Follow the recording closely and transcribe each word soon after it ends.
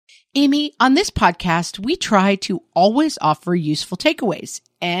Amy, on this podcast, we try to always offer useful takeaways.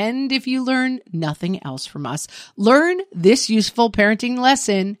 And if you learn nothing else from us, learn this useful parenting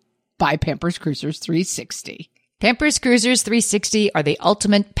lesson by Pampers Cruisers 360. Pampers Cruisers 360 are the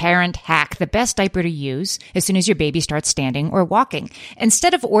ultimate parent hack, the best diaper to use as soon as your baby starts standing or walking.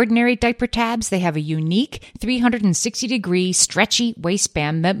 Instead of ordinary diaper tabs, they have a unique 360-degree stretchy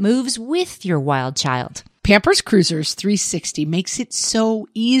waistband that moves with your wild child. Pampers Cruisers 360 makes it so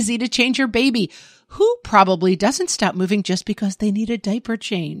easy to change your baby, who probably doesn't stop moving just because they need a diaper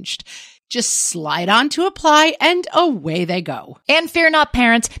changed. Just slide on to apply and away they go. And fear not,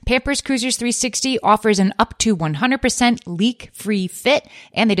 parents, Pampers Cruisers 360 offers an up to 100% leak-free fit,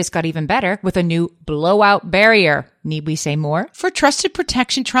 and they just got even better with a new blowout barrier. Need we say more? For trusted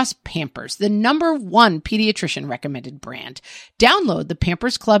protection, trust Pampers, the #1 pediatrician recommended brand. Download the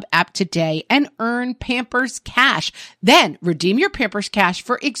Pampers Club app today and earn Pampers Cash. Then redeem your Pampers Cash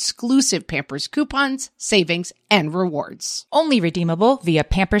for exclusive Pampers coupons, savings, and rewards. Only redeemable via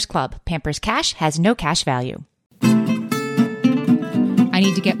Pampers Club. Pampers Cash has no cash value. I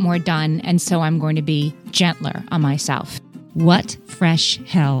need to get more done, and so I'm going to be gentler on myself. What fresh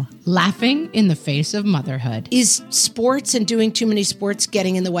hell? Laughing in the face of motherhood. Is sports and doing too many sports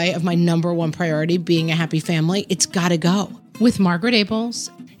getting in the way of my #1 priority, being a happy family? It's gotta go. With Margaret Abels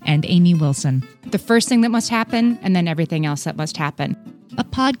And Amy Wilson. The first thing that must happen, and then everything else that must happen. A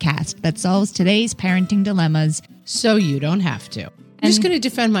podcast that solves today's parenting dilemmas so you don't have to. I'm just going to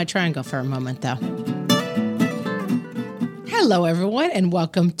defend my triangle for a moment, though. Hello, everyone, and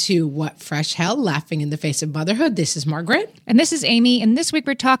welcome to What Fresh Hell, Laughing in the Face of Motherhood. This is Margaret. And this is Amy, and this week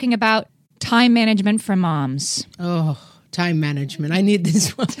we're talking about time management for moms. Oh, time management. I need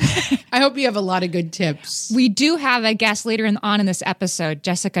this one. I hope you have a lot of good tips. We do have a guest later on in this episode.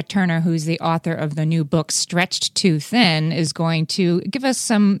 Jessica Turner, who's the author of the new book, Stretched Too Thin, is going to give us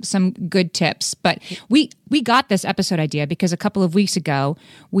some good tips. But we got this episode idea because a couple of weeks ago,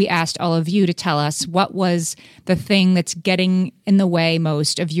 we asked all of you to tell us what was the thing that's getting in the way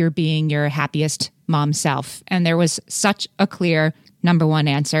most of your being your happiest mom self. And there was such a clear #1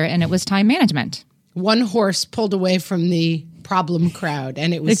 answer, and it was time management. One horse pulled away from the problem crowd,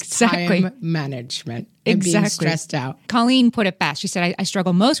 and it was time management and being stressed out. Colleen put it best. She said, I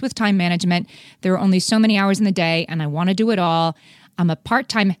struggle most with time management. There are only so many hours in the day, and I want to do it all. I'm a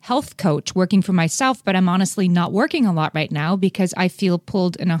part-time health coach working for myself, but I'm honestly not working a lot right now because I feel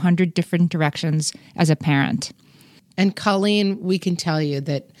pulled in 100 different directions as a parent. And Colleen, we can tell you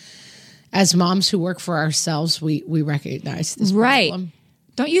that as moms who work for ourselves, we recognize this problem.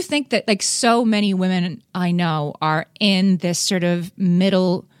 Don't you think that like so many women I know are in this sort of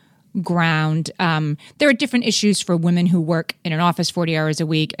middle ground? There are different issues for women who work in an office 40 hours a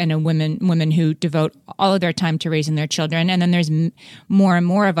week and women who devote all of their time to raising their children. And then there's more and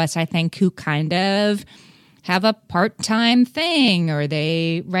more of us, I think, who kind of have a part-time thing, or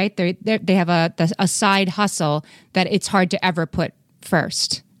they have a side hustle that it's hard to ever put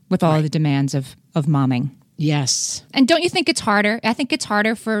first with all of the demands of momming. Yes. And don't you think it's harder? I think it's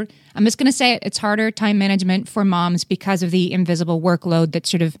harder I'm just going to say it, it's harder time management for moms because of the invisible workload that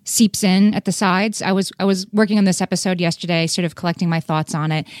sort of seeps in at the sides. I was working on this episode yesterday, sort of collecting my thoughts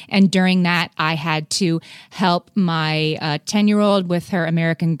on it. And during that, I had to help my 10-year-old with her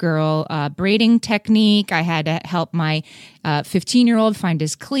American Girl braiding technique. I had to help my 15-year-old find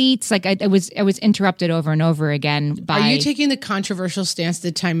his cleats. Like I was interrupted over and over again by... Are you taking the controversial stance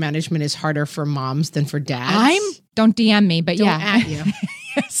that time management is harder for moms than for dads? Don't DM me, but Don't yeah. at you.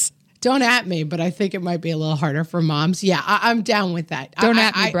 Yes. Don't at me, but I think it might be a little harder for moms. Yeah, I'm down with that. Don't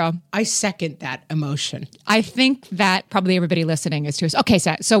at me, bro. I second that emotion. I think that probably everybody listening is too. Okay,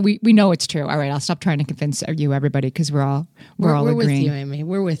 so we know it's true. All right, I'll stop trying to convince you, everybody, because we're all agreeing. With you, Amy.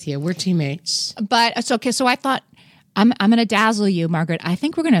 We're with you. We're teammates. But it's okay. So I thought I'm going to dazzle you, Margaret. I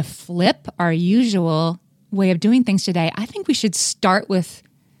think we're going to flip our usual way of doing things today. I think we should start with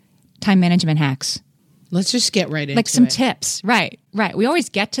time management hacks. Let's just get right into it. Like some tips. Right. We always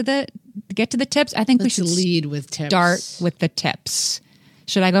get to the tips. I think Let's we should lead with tips. Start with the tips.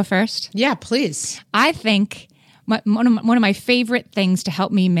 Should I go first? Yeah, please. I think one of my favorite things to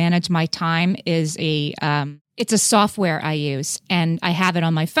help me manage my time is it's a software I use, and I have it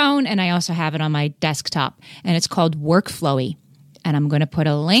on my phone, and I also have it on my desktop, and it's called Workflowy. And I'm going to put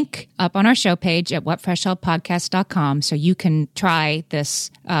a link up on our show page at whatfreshhellpodcast.com so you can try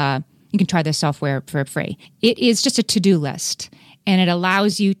this. You can try this software for free. It is just a to-do list, and it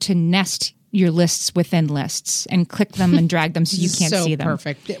allows you to nest your lists within lists and click them and drag them so you can't see them.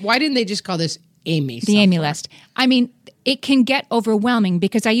 Perfect. Why didn't they just call this Amy software? The Amy list. I mean, it can get overwhelming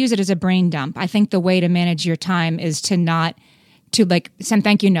because I use it as a brain dump. I think the way to manage your time is to not to like send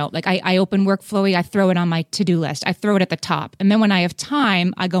thank you note. Like I open Workflowy, I throw it on my to-do list. I throw it at the top. And then when I have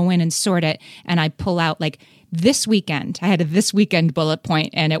time, I go in and sort it and I pull out like this weekend. I had a this weekend bullet point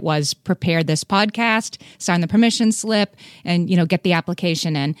and it was prepare this podcast, sign the permission slip, and get the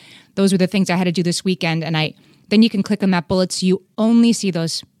application in. Those were the things I had to do this weekend. And then you can click on that bullet so you only see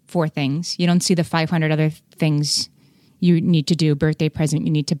those 4 things. You don't see the 500 other things you need to do, birthday present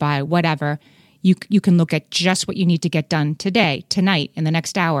you need to buy, whatever. You can look at just what you need to get done today, tonight, in the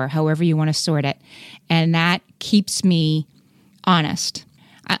next hour, however you want to sort it. And that keeps me honest.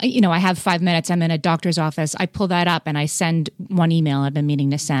 I have 5 minutes. I'm in a doctor's office. I pull that up and I send one email I've been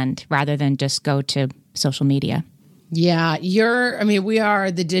meaning to send rather than just go to social media. Yeah, we are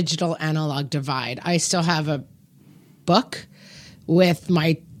the digital analog divide. I still have a book with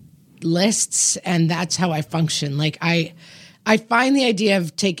my lists and that's how I function. Like I find the idea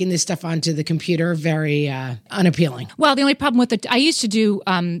of taking this stuff onto the computer very unappealing. Well, the only problem with it, I used to do,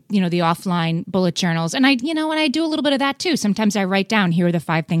 the offline bullet journals, and I do a little bit of that too. Sometimes I write down, here are the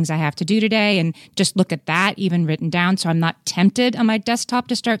 5 things I have to do today, and just look at that, even written down, so I'm not tempted on my desktop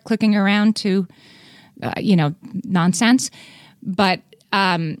to start clicking around to, nonsense. But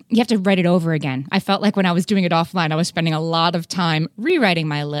you have to write it over again. I felt like when I was doing it offline, I was spending a lot of time rewriting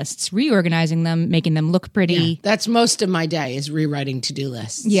my lists, reorganizing them, making them look pretty. Yeah, that's most of my day is rewriting to-do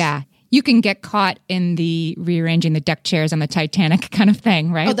lists. Yeah. You can get caught in the rearranging the deck chairs on the Titanic kind of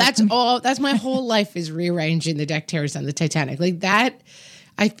thing, right? Oh, that's my whole life is rearranging the deck chairs on the Titanic. Like that,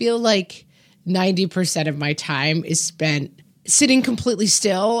 I feel like 90% of my time is spent sitting completely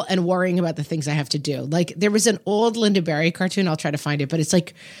still and worrying about the things I have to do. Like there was an old Linda Berry cartoon. I'll try to find it, but it's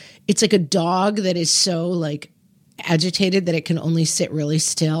like a dog that is so like agitated that it can only sit really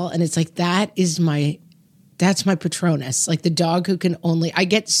still. And it's like, that's my Patronus. Like the dog who can only, I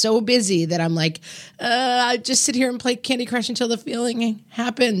get so busy that I'm like, I just sit here and play Candy Crush until the feeling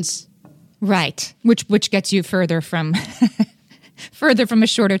happens. Right. Which gets you further from a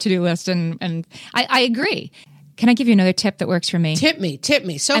shorter to-do list. And I agree. Can I give you another tip that works for me? Tip me.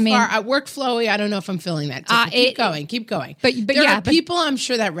 So far, at Workflowy, I don't know if I'm feeling that. Keep going. But there are people I'm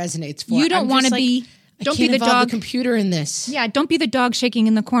sure that resonates for. You don't want to be. Don't be the dog. The computer in this. Yeah, don't be the dog shaking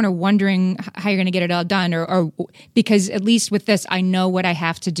in the corner, wondering how you're going to get it all done, or because at least with this, I know what I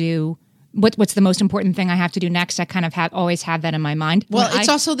have to do. What's the most important thing I have to do next? I kind of always have that in my mind. Well, it's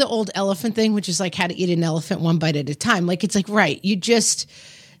also the old elephant thing, which is like how to eat an elephant one bite at a time. Like it's like right,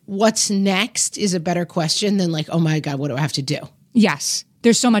 what's next is a better question than like, oh my God, what do I have to do? Yes.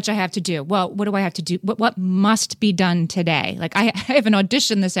 There's so much I have to do. Well, what do I have to do? What must be done today? Like I have an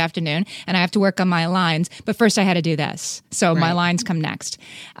audition this afternoon and I have to work on my lines, but first I had to do this. So my lines come next.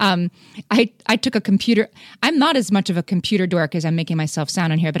 I took a computer. I'm not as much of a computer dork as I'm making myself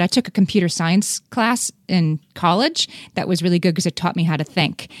sound on here, but I took a computer science class in college that was really good because it taught me how to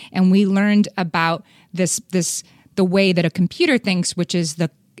think. And we learned about the way that a computer thinks, which is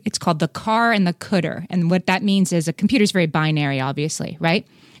it's called the car and the cooter. And what that means is a computer is very binary, obviously, right?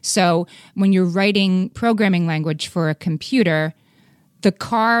 So when you're writing programming language for a computer, the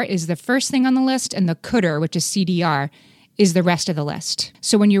car is the first thing on the list and the cooter, which is CDR, is the rest of the list.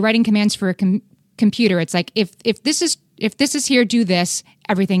 So when you're writing commands for a computer, it's like, if this is here, do this,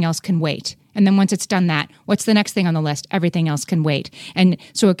 everything else can wait. And then once it's done that, what's the next thing on the list? Everything else can wait. And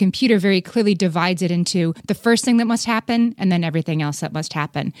so a computer very clearly divides it into the first thing that must happen and then everything else that must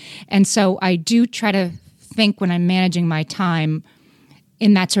happen. And so I do try to think when I'm managing my time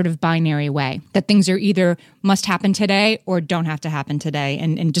in that sort of binary way, that things are either must happen today or don't have to happen today.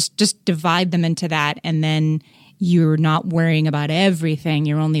 And just divide them into that. And then you're not worrying about everything.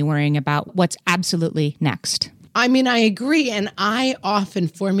 You're only worrying about what's absolutely next. I mean, I agree. And I often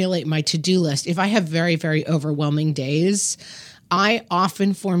formulate my to-do list. If I have very, very overwhelming days, I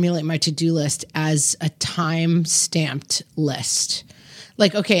often formulate my to-do list as a time-stamped list.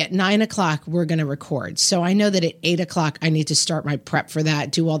 Like, okay, at 9:00, we're going to record. So I know that at 8:00, I need to start my prep for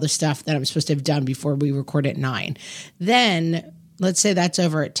that, do all the stuff that I'm supposed to have done before we record at 9. Then let's say that's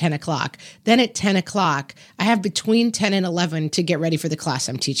over at 10:00. Then at 10:00, I have between 10 and 11 to get ready for the class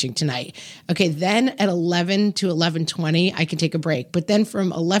I'm teaching tonight. Okay, then at 11 to 11:20, I can take a break. But then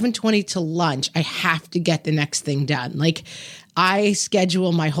from 11:20 to lunch, I have to get the next thing done. Like I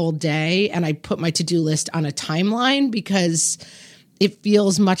schedule my whole day and I put my to-do list on a timeline because it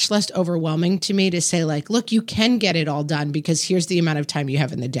feels much less overwhelming to me to say like, look, you can get it all done because here's the amount of time you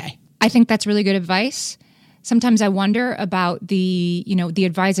have in the day. I think that's really good advice. Sometimes I wonder about the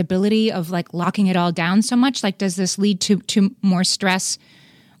advisability of like locking it all down so much. Like, does this lead to more stress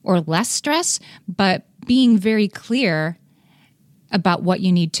or less stress? But being very clear about what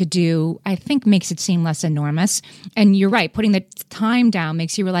you need to do, I think makes it seem less enormous. And you're right, putting the time down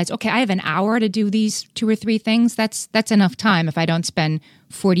makes you realize, okay, I have an hour to do these 2 or 3 things. That's enough time if I don't spend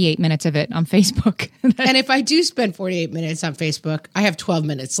 48 minutes of it on Facebook. And if I do spend 48 minutes on Facebook, I have 12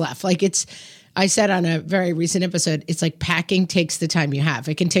 minutes left. Like I said on a very recent episode, it's like packing takes the time you have.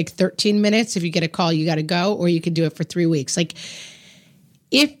 It can take 13 minutes. If you get a call, you got to go, or you can do it for 3 weeks. Like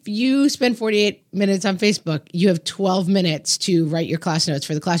if you spend 48 minutes on Facebook, you have 12 minutes to write your class notes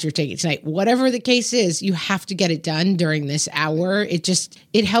for the class you're taking tonight. Whatever the case is, you have to get it done during this hour.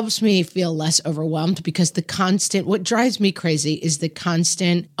 It helps me feel less overwhelmed because what drives me crazy is the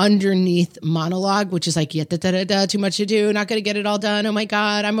constant underneath monologue, which is like, yeah, too much to do, not going to get it all done. Oh my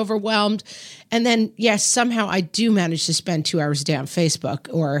God, I'm overwhelmed. And then, yes, somehow I do manage to spend 2 hours a day on Facebook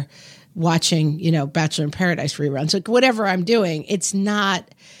or watching, Bachelor in Paradise reruns, like whatever I'm doing. It's not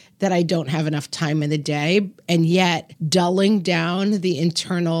that I don't have enough time in the day, and yet dulling down the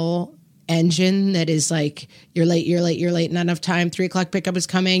internal engine that is like, you're late, not enough time, 3:00 pickup is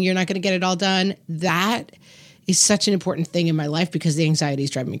coming, you're not going to get it all done. That is such an important thing in my life because the anxiety is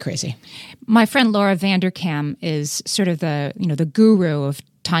driving me crazy. My friend Laura Vanderkam is sort of the guru of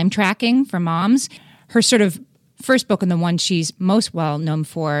time tracking for moms. Her sort of first book, and the one she's most well known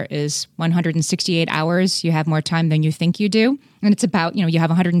for, is 168 Hours. You Have More Time Than You Think You Do. And it's about, you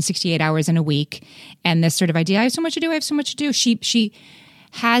have 168 hours in a week. And this sort of idea, I have so much to do. She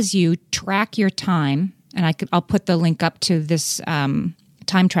has you track your time. And I'll put the link up to this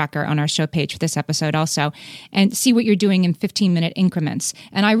time tracker on our show page for this episode also, and see what you're doing in 15-minute increments.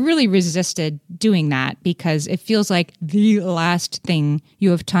 And I really resisted doing that because it feels like the last thing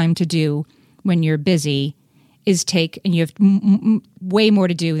you have time to do when you're busy and you have way more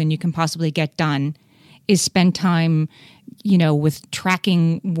to do than you can possibly get done, is spend time, with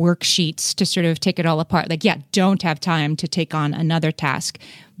tracking worksheets to sort of take it all apart. Like, yeah, don't have time to take on another task.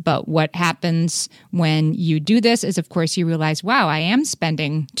 But what happens when you do this is, of course, you realize, wow, I am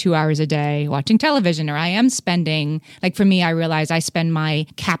spending 2 hours a day watching television, or I am spending, like for me, I realize I spend my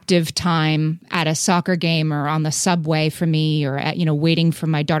captive time at a soccer game or on the subway for me, or at, waiting for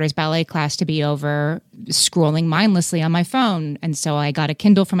my daughter's ballet class to be over, scrolling mindlessly on my phone. And so I got a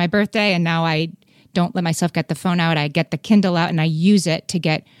Kindle for my birthday, and now I don't let myself get the phone out. I get the Kindle out and I use it to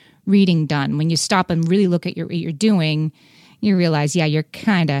get reading done. When you stop and really look at what you're doing, you realize, yeah, you're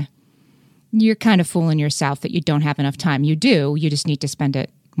kind of fooling yourself that you don't have enough time. You do. You just need to spend it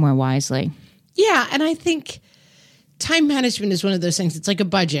more wisely. Yeah, and I think time management is one of those things. It's like a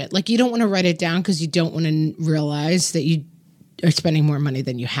budget. Like, you don't want to write it down because you don't want to realize that you are spending more money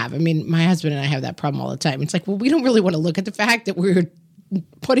than you have. I mean, my husband and I have that problem all the time. It's like, well, we don't really want to look at the fact that we're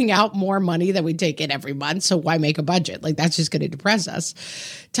putting out more money than we take in every month. So why make a budget? Like, that's just going to depress us.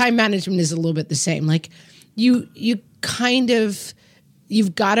 Time management is a little bit the same. Like, you've got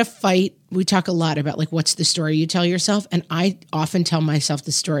to fight. We talk a lot about, like, what's the story you tell yourself? And I often tell myself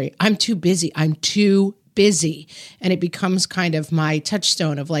the story, I'm too busy. And it becomes kind of my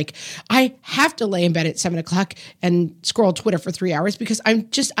touchstone of, like, I have to lay in bed at 7:00 and scroll Twitter for 3 hours because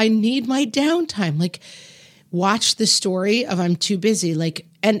I need my downtime. Like, watch the story of I'm too busy. Like,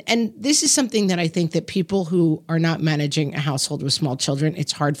 and this is something that I think that people who are not managing a household with small children,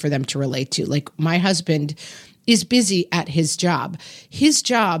 it's hard for them to relate to. Like, my husband is busy at his job. His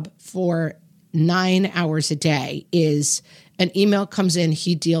job for 9 hours a day is an email comes in,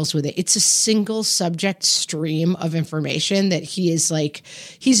 he deals with it. It's a single subject stream of information that he's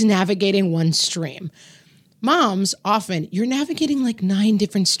navigating one stream. Moms, often, you're navigating like 9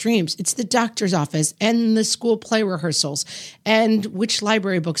 different streams. It's the doctor's office and the school play rehearsals and which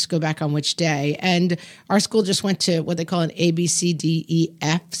library books go back on which day. And our school just went to what they call an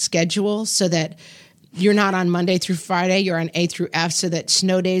ABCDEF schedule, so that you're not on Monday through Friday, you're on A through F, so that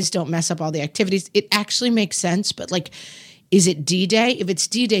snow days don't mess up all the activities. It actually makes sense, but, like, is it D-Day? If it's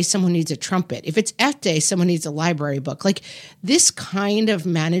D-Day, someone needs a trumpet. If it's F-Day, someone needs a library book. Like, this kind of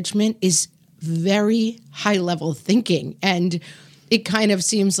management is very high-level thinking, and it kind of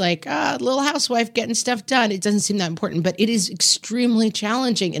seems like little housewife getting stuff done. It doesn't seem that important, but it is extremely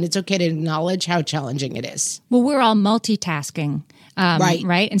challenging, and it's okay to acknowledge how challenging it is. Well, we're all multitasking,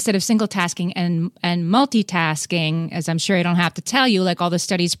 right? Instead of single tasking and multitasking, as I'm sure I don't have to tell you, like, all the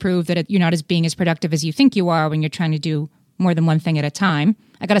studies prove that you're not being as productive as you think you are when you're trying to do more than one thing at a time.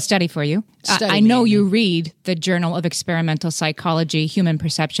 I got a study for you. I know you read the Journal of Experimental Psychology, Human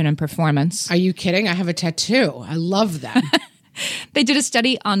Perception and Performance. Are you kidding? I have a tattoo. I love them. They did a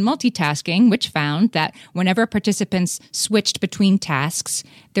study on multitasking, which found that whenever participants switched between tasks,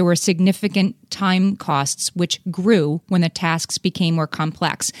 there were significant time costs which grew when the tasks became more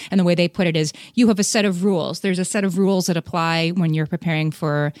complex. And the way they put it is, you have a set of rules. There's a set of rules that apply when you're preparing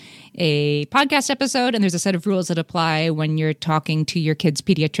for a podcast episode, and there's a set of rules that apply when you're talking to your kid's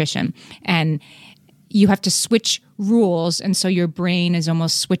pediatrician. And you have to switch rules, and so your brain is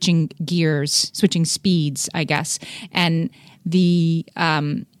almost switching gears, switching speeds, I guess. And the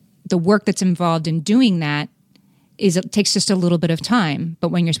work that's involved in doing that is it takes just a little bit of time. But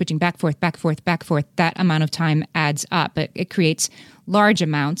when you're switching back, forth, that amount of time adds up. It creates large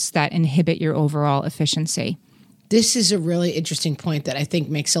amounts that inhibit your overall efficiency. This is a really interesting point that I think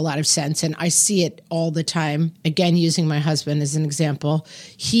makes a lot of sense. And I see it all the time. Again, using my husband as an example,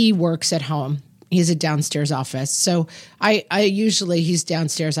 he works at home. He has a downstairs office. So I usually, he's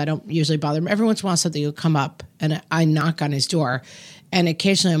downstairs. I don't usually bother him. Every once in a while, something will come up and I knock on his door. And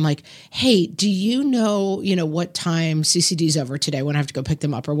occasionally I'm like, hey, do you know what time CCD's over today when I have to go pick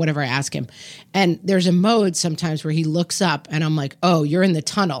them up or whatever I ask him? And there's a mode sometimes where he looks up and I'm like, oh, you're in the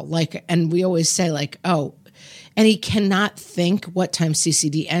tunnel. And we always say oh, and he cannot think what time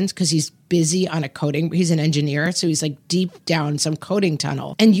CCD ends because he's busy on a coding. He's an engineer, so he's deep down some coding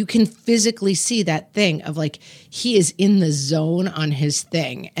tunnel. And you can physically see that thing of he is in the zone on his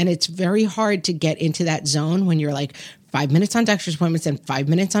thing. And it's very hard to get into that zone when you're 5 minutes on doctor's appointments, then 5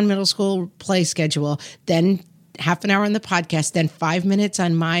 minutes on middle school play schedule, then half an hour on the podcast, then 5 minutes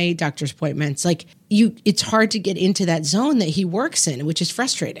on my doctor's appointments. It's hard to get into that zone that he works in, which is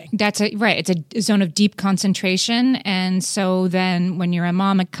frustrating. That's right. It's a zone of deep concentration. And so then when you're a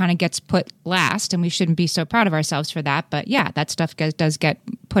mom, it kind of gets put last, and we shouldn't be so proud of ourselves for that. But yeah, that stuff does get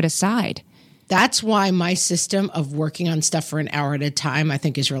put aside. That's why my system of working on stuff for an hour at a time, I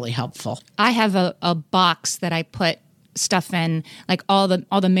think, is really helpful. I have a box that I put stuff in, all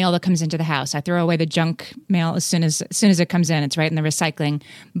the mail that comes into the house. I throw away the junk mail as soon as it comes in. It's right in the recycling.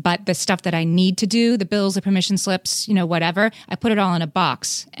 But the stuff that I need to do, the bills, the permission slips, whatever, I put it all in a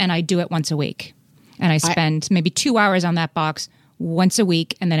box and I do it once a week. And I spend maybe 2 hours on that box once a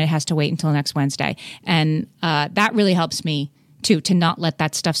week, and then it has to wait until next Wednesday. And that really helps me too, to not let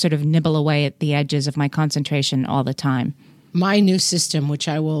that stuff sort of nibble away at the edges of my concentration all the time. My new system, which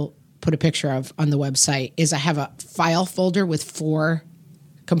I will put a picture of on the website, is I have a file folder with 4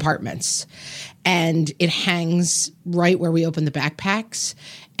 compartments, and it hangs right where we open the backpacks.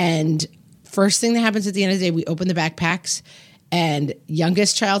 And first thing that happens at the end of the day, we open the backpacks, and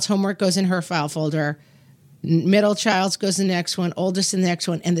youngest child's homework goes in her file folder, middle child's goes in the next one, oldest in the next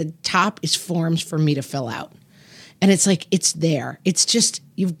one, and the top is forms for me to fill out. And it's it's there. It's just,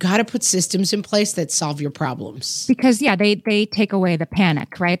 you've got to put systems in place that solve your problems. Because they take away the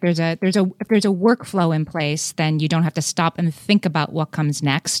panic, right? If there's a workflow in place, then you don't have to stop and think about what comes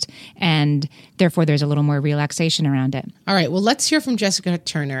next, and therefore there's a little more relaxation around it. All right, well, let's hear from Jessica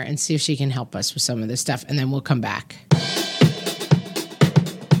Turner and see if she can help us with some of this stuff, and then we'll come back.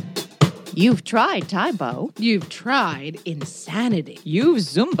 You've tried Taibo. You've tried insanity. You've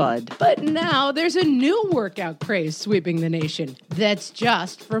Zumba'd. But now there's a new workout craze sweeping the nation that's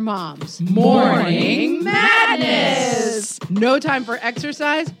just for moms. Morning Madness! No time for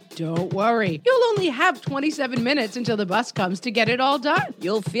exercise? Don't worry. You'll only have 27 minutes until the bus comes to get it all done.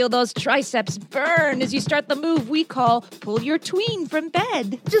 You'll feel those triceps burn as you start the move we call pull your tween from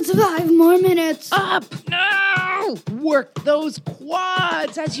bed. Just 5 more minutes. Up! No! Work those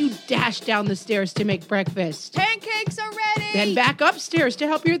quads as you dash down the stairs to make breakfast. Pancakes are ready. Then back upstairs to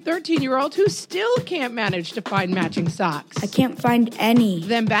help your 13-year-old who still can't manage to find matching socks. I can't find any.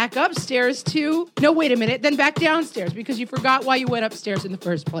 Then back upstairs to... No, wait a minute. Then back downstairs because you forgot why you went upstairs in the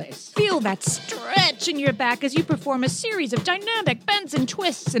first place. Feel that stretch in your back as you perform a series of dynamic bends and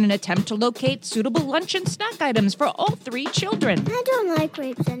twists in an attempt to locate suitable lunch and snack items for all 3 children. I don't like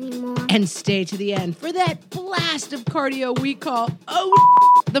grapes anymore. And stay to the end for that blast of cardio we call,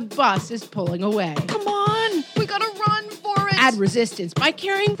 oh, the bus is pulling away. Come on, we gotta run for it. Add resistance by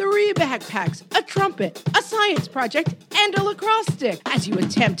carrying 3 backpacks, a trumpet, a science project, and a lacrosse stick as you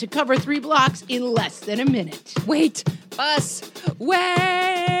attempt to cover 3 blocks in less than a minute. Wait, bus,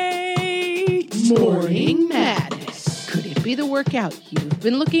 wait! Morning Madness. Could it be the workout you've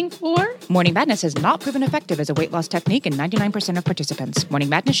been looking for? Morning Madness has not proven effective as a weight loss technique in 99% of participants. Morning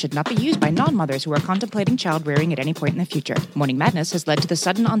Madness should not be used by non-mothers who are contemplating child rearing at any point in the future. Morning Madness has led to the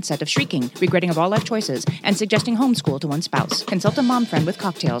sudden onset of shrieking, regretting of all life choices, and suggesting homeschool to one spouse. Consult a mom friend with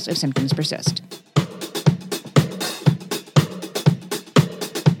cocktails if symptoms persist.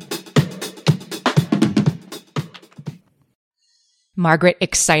 Margaret,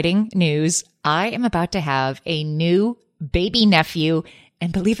 exciting news. I am about to have a new baby nephew.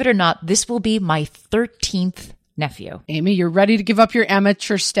 And believe it or not, this will be my 13th nephew. Amy, you're ready to give up your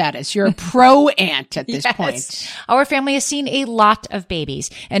amateur status. You're a pro aunt at this point. Our family has seen a lot of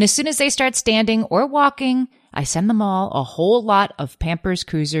babies. And as soon as they start standing or walking, I send them all a whole lot of Pampers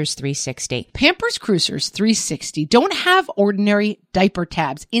Cruisers 360. Pampers Cruisers 360 don't have ordinary diaper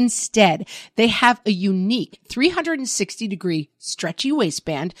tabs. Instead, they have a unique 360-degree stretchy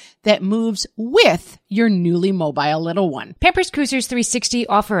waistband that moves with your newly mobile little one. Pampers Cruisers 360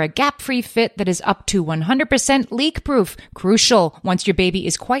 offer a gap-free fit that is up to 100% leak-proof. Crucial once your baby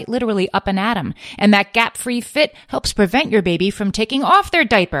is quite literally up and at 'em. And that gap-free fit helps prevent your baby from taking off their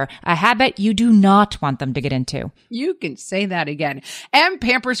diaper, a habit you do not want them to get into. You can say that again. And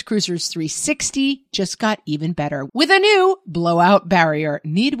Pampers Cruisers 360 just got even better with a new blowout barrier.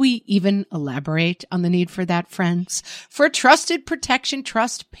 Need we even elaborate on the need for that, friends? For trusted protection,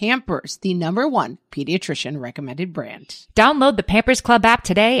 trust Pampers, the #1 pediatrician recommended brand. Download the Pampers Club app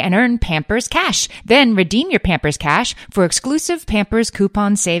today and earn Pampers Cash. Then redeem your Pampers Cash for exclusive Pampers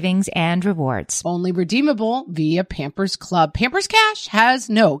coupon savings and rewards. Only redeemable via Pampers Club. Pampers Cash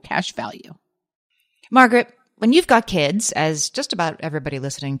has no cash value. Margaret, when you've got kids, as just about everybody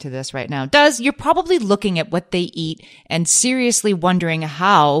listening to this right now does, you're probably looking at what they eat and seriously wondering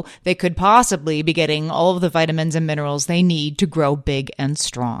how they could possibly be getting all of the vitamins and minerals they need to grow big and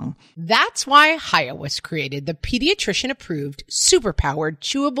strong. That's why Hiya was created, the pediatrician-approved, super-powered,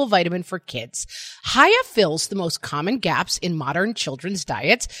 chewable vitamin for kids. Hiya fills the most common gaps in modern children's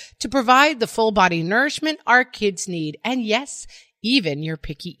diets to provide the full-body nourishment our kids need. And yes, even your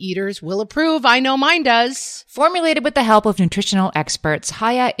picky eaters will approve. I know mine does. Formulated with the help of nutritional experts,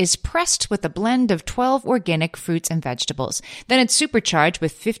 Hiya is pressed with a blend of 12 organic fruits and vegetables. Then it's supercharged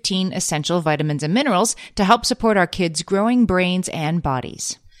with 15 essential vitamins and minerals to help support our kids' growing brains and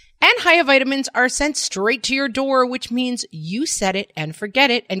bodies. And Hiya vitamins are sent straight to your door, which means you set it and forget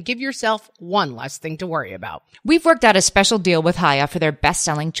it and give yourself one less thing to worry about. We've worked out a special deal with Hiya for their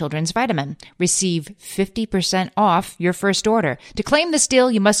best-selling children's vitamin. Receive 50% off your first order. To claim this deal,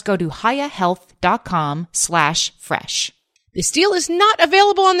 you must go to hiyahealth.com/fresh. This deal is not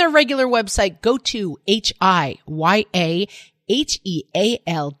available on their regular website. Go to HIYAHEALTH,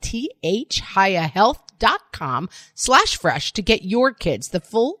 hiyahealth.com/fresh to get your kids the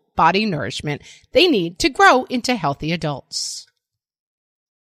full body nourishment they need to grow into healthy adults.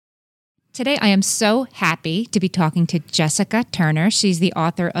 Today, I am so happy to be talking to Jessica Turner. She's the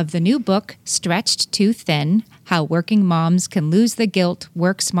author of the new book, Stretched Too Thin, How Working Moms Can Lose the Guilt,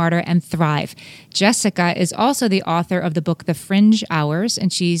 Work Smarter, and Thrive. Jessica is also the author of the book, The Fringe Hours,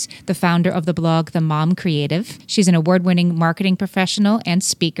 and she's the founder of the blog, The Mom Creative. She's an award-winning marketing professional and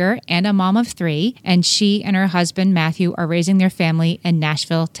speaker and a mom of 3, and she and her husband, Matthew, are raising their family in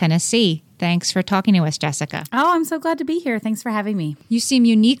Nashville, Tennessee. Thanks for talking to us, Jessica. Oh, I'm so glad to be here. Thanks for having me. You seem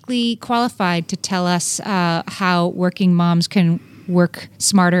uniquely qualified to tell us how working moms can work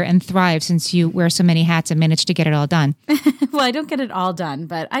smarter and thrive, since you wear so many hats and manage to get it all done. Well, I don't get it all done,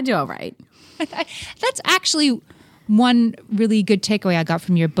 but I do all right. That's actually one really good takeaway I got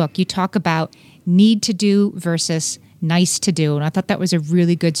from your book. You talk about need to do versus nice to do. And I thought that was a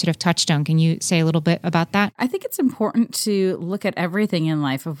really good sort of touchstone. Can you say a little bit about that? I think it's important to look at everything in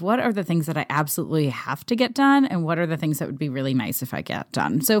life of what are the things that I absolutely have to get done and what are the things that would be really nice if I get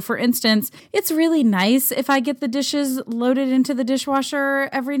done. So for instance, it's really nice if I get the dishes loaded into the dishwasher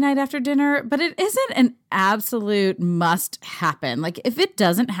every night after dinner, but it isn't an absolute must happen. Like if it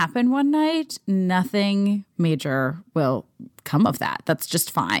doesn't happen one night, nothing major will come of that. That's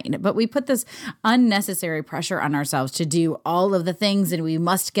just fine. But we put this unnecessary pressure on ourselves to do all of the things and we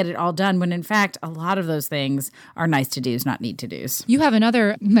must get it all done when in fact a lot of those things are nice to do's, not need to do's. You have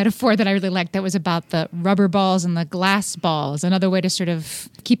another metaphor that I really liked that was about the rubber balls and the glass balls, another way to sort of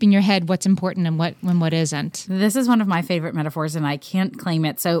keep in your head what's important and what isn't. This is one of my favorite metaphors and I can't claim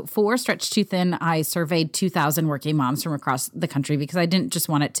it. So for Stretched Too Thin, I surveyed 2,000 working moms from across the country because I didn't just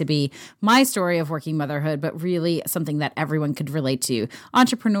want it to be my story of working motherhood, but really something that everyone could relate to.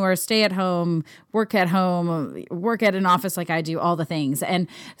 Entrepreneurs, stay at home, work at an office like I do, all the things. And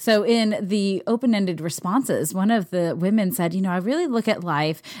so in the open-ended responses, one of the women said, I really look at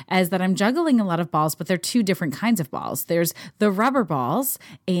life as that I'm juggling a lot of balls, but they're two different kinds of balls. There's the rubber balls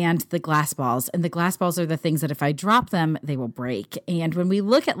and the glass balls. And the glass balls are the things that if I drop them, they will break. And when we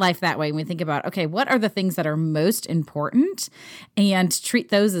look at life that way, and we think about, okay, what are the things that are most important and treat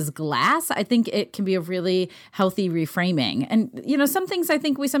those as glass, I think it can be a really healthy reframing. And, some things I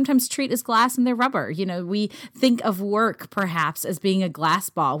think we sometimes treat as glass and they're rubber. We think of work perhaps as being a glass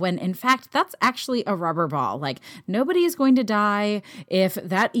ball when in fact that's actually a rubber ball. Like nobody is going to die if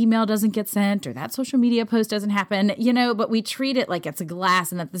that email doesn't get sent or that social media post doesn't happen, but we treat it like it's a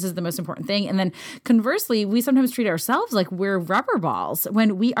glass and that this is the most important thing. And then conversely, we sometimes treat ourselves like we're rubber balls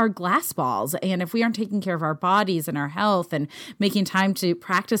when we are glass balls. And if we aren't taking care of our bodies and our health and making time to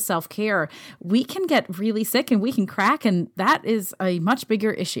practice self-care, we can get really sick and we can crack. And that is a much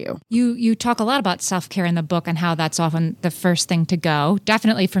bigger issue. You talk a lot about self-care in the book and how that's often the first thing to go.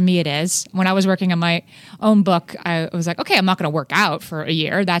 Definitely for me it is. When I was working on my own book, I was like, okay, I'm not going to work out for a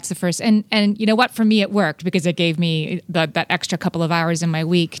year. That's the first. And you know what? For me, it worked because it gave me that extra couple of hours in my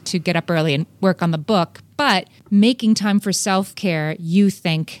week to get up early and work on the book. But making time for self-care, you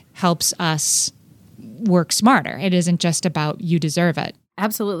think, helps us work smarter. It isn't just about you deserve it.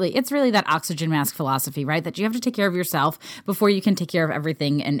 Absolutely. It's really that oxygen mask philosophy, right? That you have to take care of yourself before you can take care of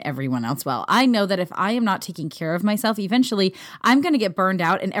everything and everyone else well. I know that if I am not taking care of myself, eventually I'm going to get burned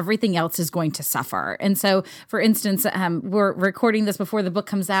out and everything else is going to suffer. And so, for instance, we're recording this before the book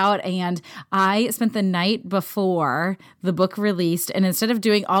comes out, and I spent the night before the book released, and instead of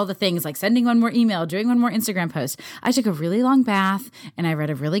doing all the things like sending one more email, doing one more Instagram post, I took a really long bath and I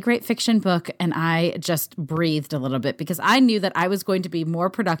read a really great fiction book, and I just breathed a little bit because I knew that I was going to be more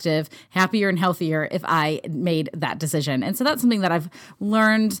productive, happier, and healthier if I made that decision. And so that's something that I've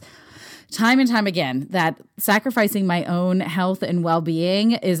learned time and time again, that sacrificing my own health and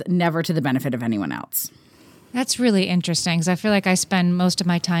well-being is never to the benefit of anyone else. That's really interesting because I feel like I spend most of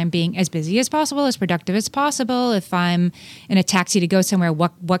my time being as busy as possible, as productive as possible. If I'm in a taxi to go somewhere,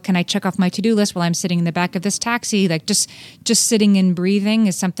 what can I check off my to-do list while I'm sitting in the back of this taxi? Like just sitting and breathing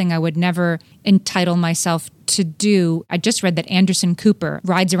is something I would never entitle myself to do. I just read that Anderson Cooper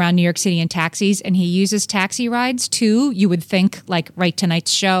rides around New York City in taxis, and he uses taxi rides to, you would think, like write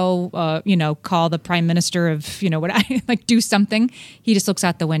tonight's show, call the prime minister of, do something. He just looks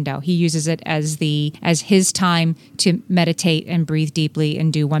out the window. He uses it as his time to meditate and breathe deeply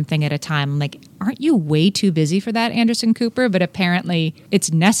and do one thing at a time. I'm like, aren't you way too busy for that, Anderson Cooper? But apparently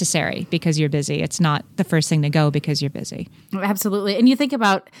it's necessary because you're busy. It's not the first thing to go because you're busy. Absolutely. And you think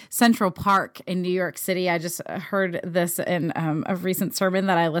about Central Park in New York City. I just heard this in a recent sermon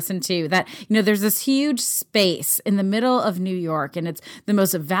that I listened to, that, there's this huge space in the middle of New York, and it's the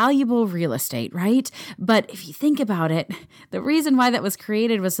most valuable real estate, right? But if you think about it, the reason why that was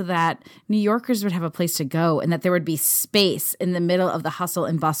created was so that New Yorkers would have a place to go and that there would be space in the middle of the hustle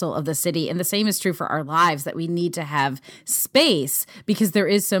and bustle of the city. And the same is true for our lives, that we need to have space because there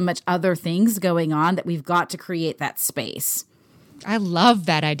is so much other things going on that we've got to create that space. I love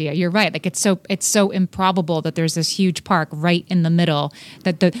that idea. You're right. Like it's so improbable that there's this huge park right in the middle,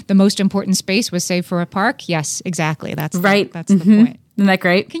 that the most important space was saved for a park. Yes, exactly. That's right. That's the point. Isn't that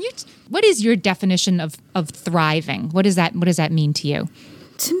great? What is your definition of thriving? What does that mean to you?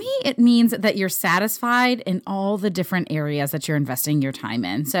 To me, it means that you're satisfied in all the different areas that you're investing your time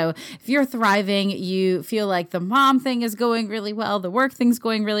in. So if you're thriving, you feel like the mom thing is going really well, the work thing's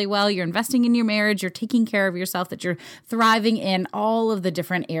going really well, you're investing in your marriage, you're taking care of yourself, that you're thriving in all of the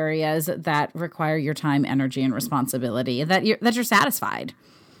different areas that require your time, energy, and responsibility, that you're satisfied.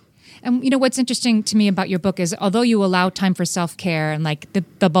 And what's interesting to me about your book is, although you allow time for self-care and like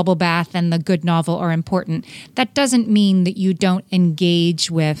the bubble bath and the good novel are important, that doesn't mean that you don't engage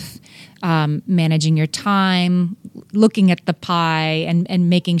with managing your time, looking at the pie, and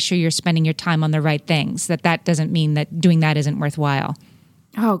making sure you're spending your time on the right things. That doesn't mean that doing that isn't worthwhile.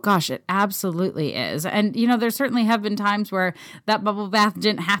 Oh, gosh, it absolutely is. And, there certainly have been times where that bubble bath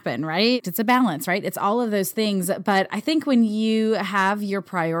didn't happen, right? It's a balance, right? It's all of those things. But I think when you have your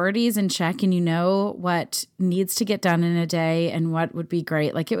priorities in check and you know what needs to get done in a day and what would be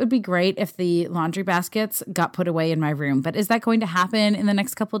great, like it would be great if the laundry baskets got put away in my room. But is that going to happen in the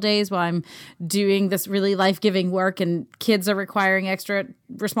next couple of days while I'm doing this really life-giving work and kids are requiring extra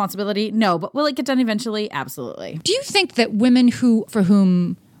responsibility? No. But will it get done eventually? Absolutely. Do you think that women for whom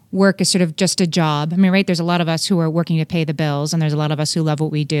work is sort of just a job? I mean, right, there's a lot of us who are working to pay the bills, and there's a lot of us who love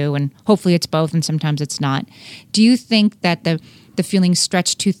what we do, and hopefully it's both, and sometimes it's not. Do you think that the feeling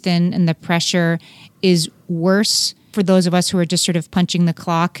stretched too thin and the pressure is worse for those of us who are just sort of punching the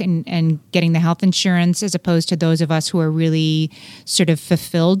clock and getting the health insurance, as opposed to those of us who are really sort of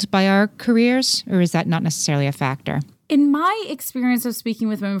fulfilled by our careers? Or is that not necessarily a factor? In my experience of speaking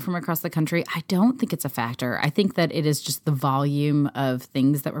with women from across the country, I don't think it's a factor. I think that it is just the volume of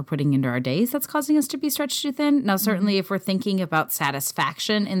things that we're putting into our days that's causing us to be stretched too thin. Now, certainly if we're thinking about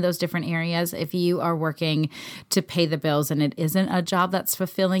satisfaction in those different areas, if you are working to pay the bills and it isn't a job that's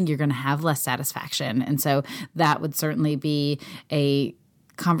fulfilling, you're going to have less satisfaction. And so that would certainly be a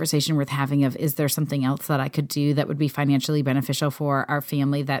conversation worth having of, is there something else that I could do that would be financially beneficial for our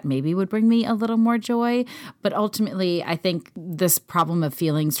family that maybe would bring me a little more joy? But ultimately, I think this problem of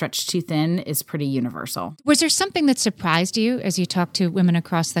feeling stretched too thin is pretty universal. Was there something that surprised you as you talked to women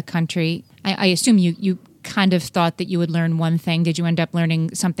across the country? I assume you kind of thought that you would learn one thing. Did you end up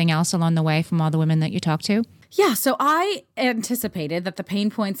learning something else along the way from all the women that you talked to? Yeah, so I anticipated that the pain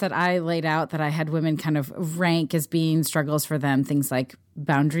points that I laid out, that I had women kind of rank as being struggles for them, things like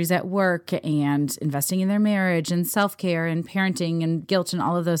boundaries at work and investing in their marriage and self-care and parenting and guilt and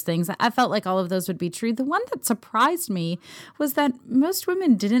all of those things. I felt like all of those would be true. The one that surprised me was that most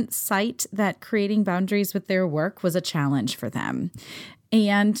women didn't cite that creating boundaries with their work was a challenge for them.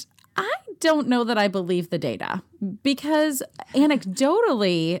 And I don't know that I believe the data, because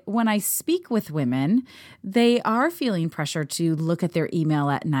anecdotally, when I speak with women, they are feeling pressure to look at their email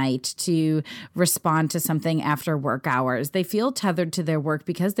at night, to respond to something after work hours. They feel tethered to their work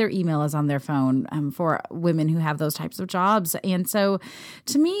because their email is on their phone, for women who have those types of jobs. And so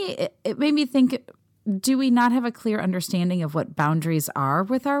to me, it made me think, do we not have a clear understanding of what boundaries are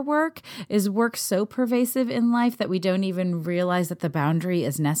with our work? Is work so pervasive in life that we don't even realize that the boundary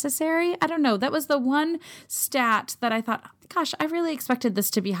is necessary? I don't know. That was the one stat that I thought, gosh, I really expected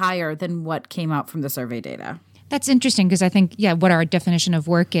this to be higher than what came out from the survey data. That's interesting because I think, what our definition of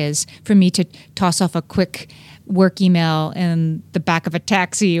work is, for me to toss off a quick work email in the back of a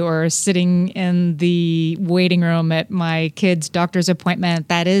taxi or sitting in the waiting room at my kid's doctor's appointment,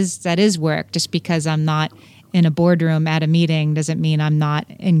 that is work. Just because I'm not in a boardroom at a meeting doesn't mean I'm not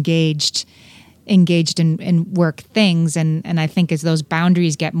engaged in work things. And I think as those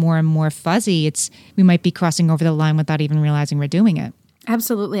boundaries get more and more fuzzy, we might be crossing over the line without even realizing we're doing it.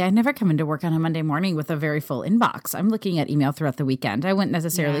 Absolutely. I never come into work on a Monday morning with a very full inbox. I'm looking at email throughout the weekend. I wouldn't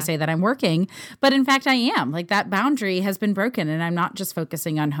necessarily say that I'm working, but in fact I am. Like, that boundary has been broken and I'm not just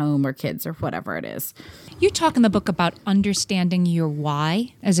focusing on home or kids or whatever it is. You talk in the book about understanding your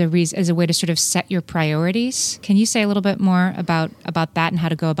why as a way to sort of set your priorities. Can you say a little bit more about that and how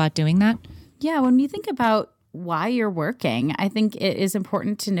to go about doing that? Yeah, when you think about why you're working, I think it is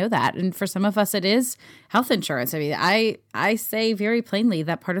important to know that. And for some of us, it is health insurance. I mean, I say very plainly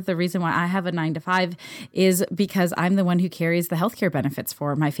that part of the reason why I have a 9-to-5 is because I'm the one who carries the healthcare benefits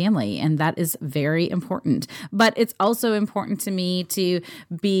for my family. And that is very important. But it's also important to me to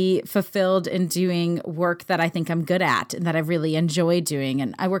be fulfilled in doing work that I think I'm good at and that I really enjoy doing.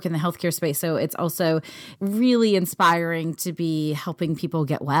 And I work in the healthcare space, so it's also really inspiring to be helping people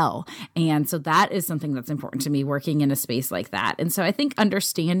get well. And so that is something that's important to me, working in a space like that. And so I think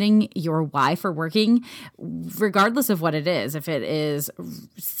understanding your why for working, regardless of what it is, if it is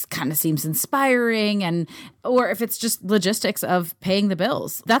kind of seems inspiring or if it's just logistics of paying the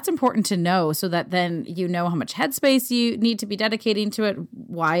bills, that's important to know, so that then you know how much headspace you need to be dedicating to it,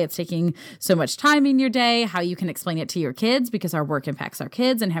 why it's taking so much time in your day, how you can explain it to your kids, because our work impacts our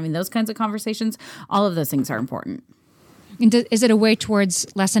kids, and having those kinds of conversations. All of those things are important. And is it a way towards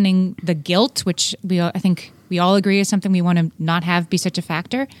lessening the guilt, which I think we all agree is something we want to not have be such a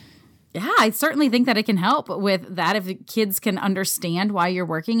factor? Yeah, I certainly think that it can help with that if kids can understand why you're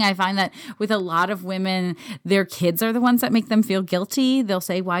working. I find that with a lot of women, their kids are the ones that make them feel guilty. They'll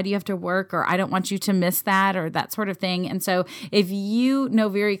say, why do you have to work? Or I don't want you to miss that, or that sort of thing. And so if you know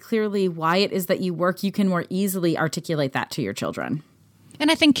very clearly why it is that you work, you can more easily articulate that to your children.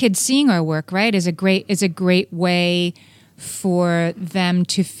 And I think kids seeing our work, right, is a great way for them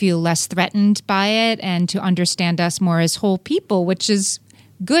to feel less threatened by it and to understand us more as whole people, which is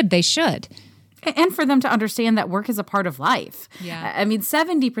good. They should. And for them to understand that work is a part of life. Yeah. I mean,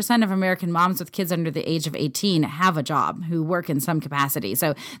 70% of American moms with kids under the age of 18 have a job, who work in some capacity.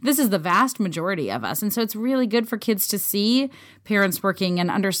 So this is the vast majority of us. And so it's really good for kids to see parents working and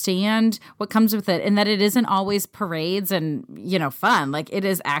understand what comes with it, and that it isn't always parades and, fun. Like, it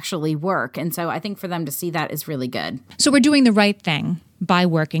is actually work. And so I think for them to see that is really good. So we're doing the right thing by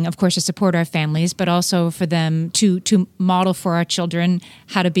working, of course, to support our families, but also for them to model for our children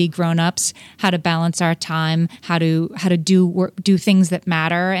how to be grown-ups, how to balance our time, how to do things that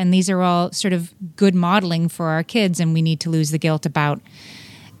matter. And these are all sort of good modeling for our kids, and we need to lose the guilt about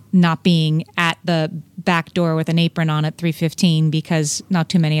not being at the back door with an apron on at 3:15, because not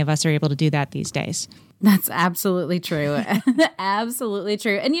too many of us are able to do that these days. That's absolutely true. Absolutely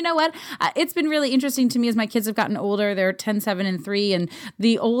true. And you know what? It's been really interesting to me as my kids have gotten older. They're 10, 7, and 3. And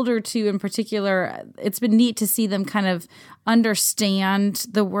the older two in particular, it's been neat to see them kind of understand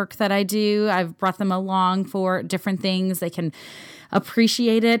the work that I do. I've brought them along for different things. They can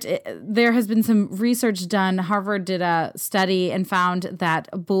appreciate it. There has been some research done. Harvard did a study and found that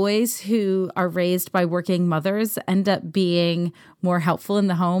boys who are raised by working mothers end up being more helpful in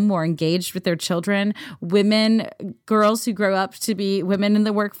the home, more engaged with their children. Girls who grow up to be women in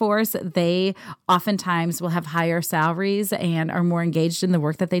the workforce, they oftentimes will have higher salaries and are more engaged in the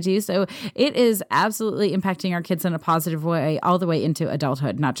work that they do. So it is absolutely impacting our kids in a positive way all the way into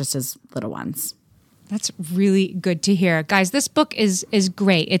adulthood, not just as little ones. That's really good to hear. Guys, this book is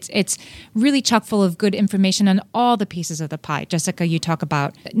great. It's really chock full of good information on all the pieces of the pie. Jessica, you talk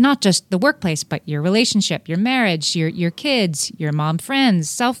about not just the workplace, but your relationship, your marriage, your kids, your mom friends,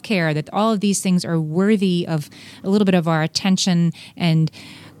 self-care, that all of these things are worthy of a little bit of our attention and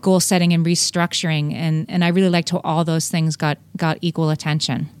goal setting and restructuring. And I really liked how all those things got equal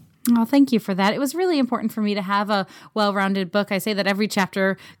attention. Oh, thank you for that. It was really important for me to have a well-rounded book. I say that every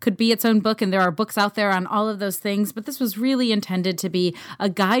chapter could be its own book, and there are books out there on all of those things, but this was really intended to be a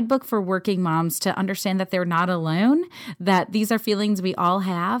guidebook for working moms to understand that they're not alone, that these are feelings we all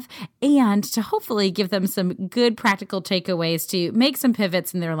have, and to hopefully give them some good practical takeaways to make some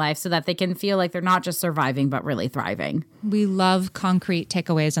pivots in their life so that they can feel like they're not just surviving, but really thriving. We love concrete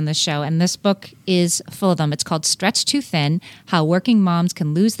takeaways on this show, and this book is full of them. It's called Stretched Too Thin: How Working Moms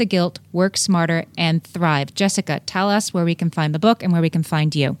Can Lose the Guilt, Work Smarter, and Thrive. Jessica, tell us where we can find the book and where we can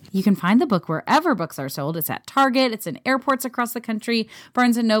find you. You can find the book wherever books are sold. It's at Target. It's in airports across the country,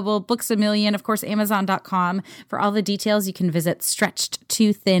 Barnes & Noble, Books A Million, of course, Amazon.com. For all the details, you can visit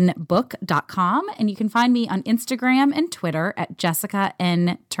stretchedtoothinbook.com. And you can find me on Instagram and Twitter at Jessica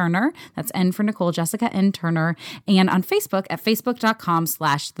N. Turner. That's N for Nicole, Jessica N. Turner. And on Facebook at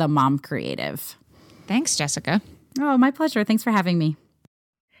facebook.com/themomcreative. Thanks, Jessica. Oh, my pleasure. Thanks for having me.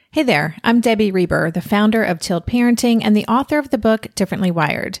 Hey there, I'm Debbie Reber, the founder of Tilt Parenting and the author of the book Differently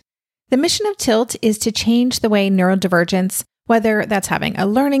Wired. The mission of Tilt is to change the way neurodivergence, whether that's having a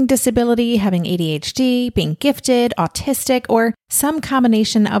learning disability, having ADHD, being gifted, autistic, or some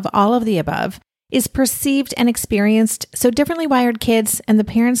combination of all of the above, is perceived and experienced so differently wired kids and the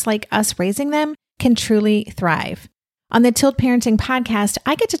parents like us raising them can truly thrive. On the Tilt Parenting podcast,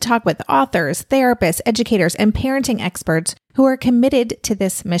 I get to talk with authors, therapists, educators, and parenting experts who are committed to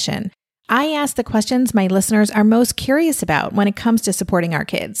this mission. I ask the questions my listeners are most curious about when it comes to supporting our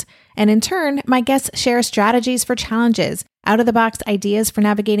kids. And in turn, my guests share strategies for challenges, out-of-the-box ideas for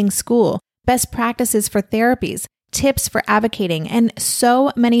navigating school, best practices for therapies, tips for advocating, and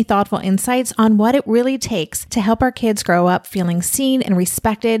so many thoughtful insights on what it really takes to help our kids grow up feeling seen and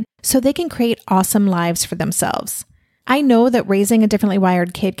respected so they can create awesome lives for themselves. I know that raising a differently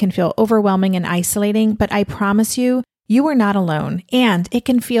wired kid can feel overwhelming and isolating, but I promise you, you are not alone, and it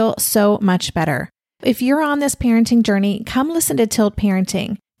can feel so much better. If you're on this parenting journey, come listen to Tilt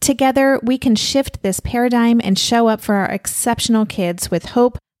Parenting. Together, we can shift this paradigm and show up for our exceptional kids with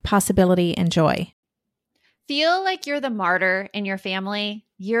hope, possibility, and joy. Feel like you're the martyr in your family?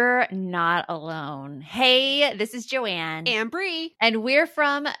 You're not alone. Hey, this is Joanne. And Bree. And we're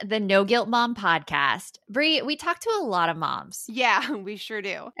from the No Guilt Mom podcast. Bree, we talk to a lot of moms. Yeah, we sure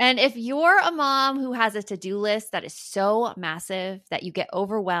do. And if you're a mom who has a to-do list that is so massive that you get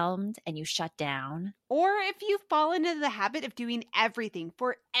overwhelmed and you shut down, or if you fall into the habit of doing everything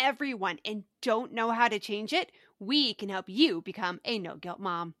for everyone and don't know how to change it, we can help you become a no-guilt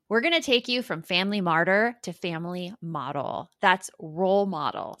mom. we're going to take you from family martyr to family model. That's role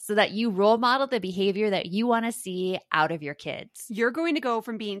model, so that you role model the behavior that you want to see out of your kids. You're going to go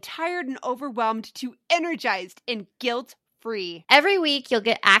from being tired and overwhelmed to energized and guilt-free. Every week, you'll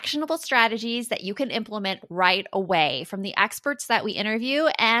get actionable strategies that you can implement right away from the experts that we interview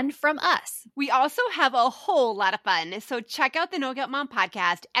and from us. We also have a whole lot of fun, so check out the No Guilt Mom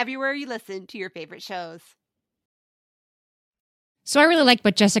podcast everywhere you listen to your favorite shows. So I really liked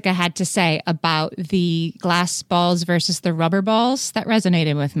what Jessica had to say about the glass balls versus the rubber balls. That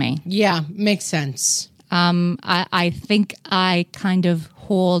resonated with me. Yeah, makes sense. I think I kind of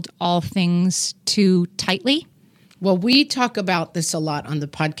hold all things too tightly. Well, we talk about this a lot on the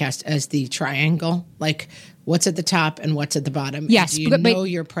podcast as the triangle, like what's at the top and what's at the bottom. Yes. Do you know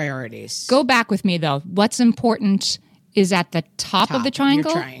your priorities? Go back with me, though. What's important is at the top of the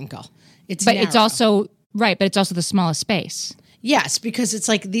triangle. Your triangle. It's also the smallest space. Yes, because it's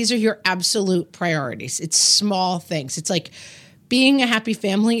like these are your absolute priorities. It's small things. It's like being a happy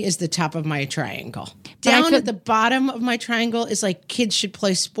family is the top of my triangle. down at the bottom of my triangle is like kids should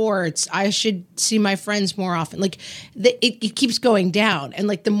play sports. I should see my friends more often. Like it keeps going down. And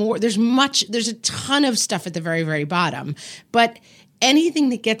like there's a ton of stuff at the very, very bottom. But anything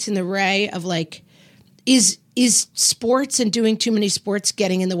that gets in the way of like, is sports and doing too many sports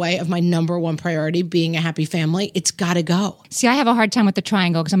getting in the way of my number one priority, being a happy family? It's got to go. See, I have a hard time with the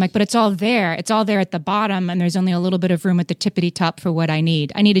triangle because I'm like, but it's all there. It's all there at the bottom, and there's only a little bit of room at the tippity top for what I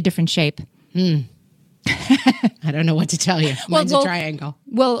need. I need a different shape. I don't know what to tell you. Mine's a triangle.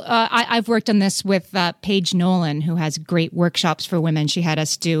 Well, I've worked on this with Paige Nolan, who has great workshops for women. She had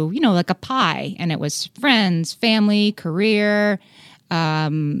us do, like a pie, and it was friends, family, career,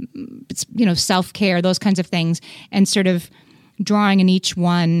 self-care, those kinds of things, and sort of drawing in each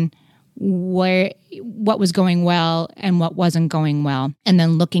one what was going well and what wasn't going well, and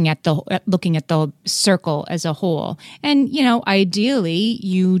then looking at the circle as a whole. And ideally,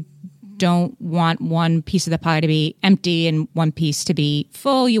 you don't want one piece of the pie to be empty and one piece to be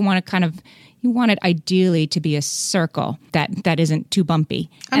full. You want it ideally to be a circle that isn't too bumpy.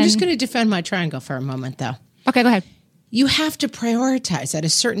 I'm just going to defend my triangle for a moment, though. Okay, go ahead. You have to prioritize at a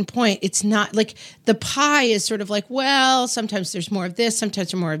certain point. It's not like the pie is sort of like, well, sometimes there's more of this,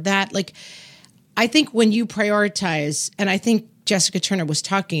 sometimes there's more of that. Like, I think when you prioritize, and I think Jessica Turner was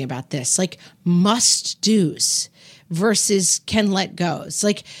talking about this, like must-dos versus can let goes.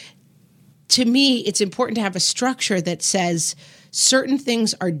 Like, to me, it's important to have a structure that says certain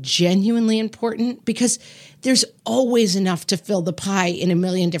things are genuinely important because there's always enough to fill the pie in a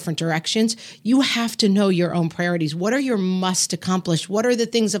million different directions. You have to know your own priorities. What are your must accomplish? What are the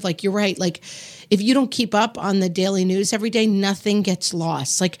things of like, you're right. Like if you don't keep up on the daily news every day, nothing gets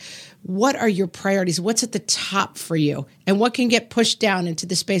lost. Like what are your priorities? What's at the top for you? And what can get pushed down into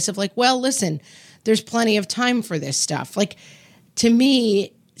the space of like, well, listen, there's plenty of time for this stuff. Like to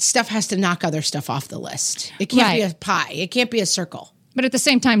me, stuff has to knock other stuff off the list. It can't be a pie. It can't be a circle. But at the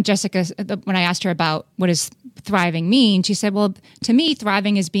same time, Jessica, when I asked her about what does thriving mean, she said, well, to me,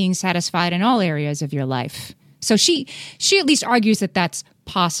 thriving is being satisfied in all areas of your life. So she at least argues that that's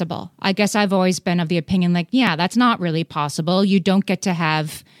possible. I guess I've always been of the opinion like, yeah, that's not really possible. You don't get to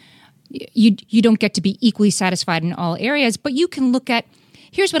have, you don't get to be equally satisfied in all areas, but you can look at,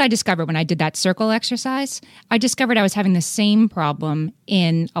 here's what I discovered when I did that circle exercise. I discovered I was having the same problem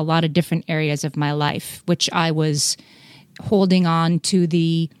in a lot of different areas of my life, which I was holding on to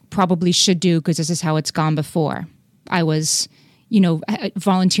the probably should do because this is how it's gone before. I was,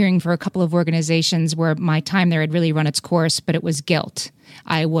 volunteering for a couple of organizations where my time there had really run its course, but it was guilt.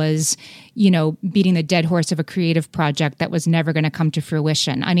 I was, beating the dead horse of a creative project that was never going to come to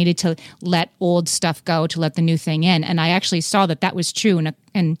fruition. I needed to let old stuff go to let the new thing in. And I actually saw that was true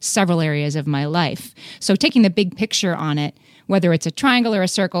in several areas of my life. So taking the big picture on it, whether it's a triangle or a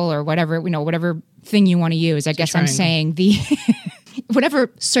circle or whatever, whatever thing you want to use, I guess I'm saying the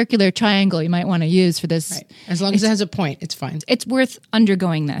whatever circular triangle you might want to use for this. Right. As long as it has a point, it's fine. It's worth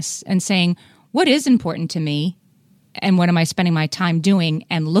undergoing this and saying, what is important to me and what am I spending my time doing?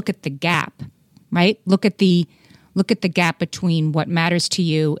 And look at the gap, right? Look at the gap between what matters to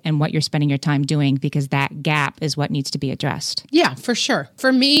you and what you're spending your time doing, because that gap is what needs to be addressed. Yeah, for sure.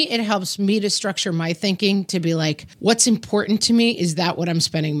 For me, it helps me to structure my thinking to be like, what's important to me? Is that what I'm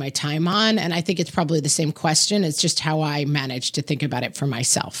spending my time on? And I think it's probably the same question. It's just how I manage to think about it for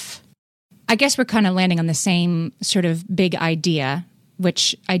myself. I guess we're kind of landing on the same sort of big idea,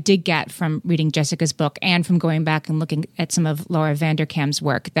 which I did get from reading Jessica's book and from going back and looking at some of Laura Vanderkam's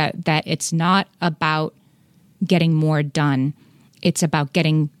work, that it's not about getting more done. It's about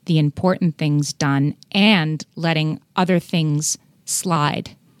getting the important things done and letting other things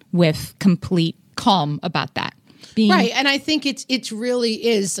slide with complete calm about that. Right. And I think it really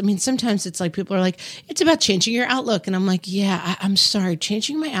is. I mean, sometimes it's like people are like, it's about changing your outlook. And I'm like, yeah, I'm sorry.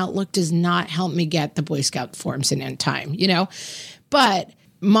 Changing my outlook does not help me get the Boy Scout forms in time, But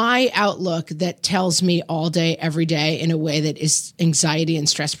my outlook that tells me all day, every day in a way that is anxiety and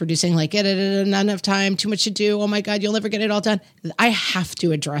stress producing, like not enough time, too much to do. Oh my God, you'll never get it all done. I have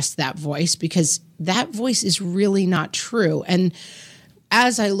to address that voice because that voice is really not true. And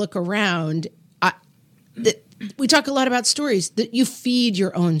as I look around, we talk a lot about stories that you feed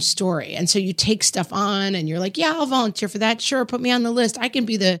your own story. And so you take stuff on and you're like, yeah, I'll volunteer for that. Sure. Put me on the list. I can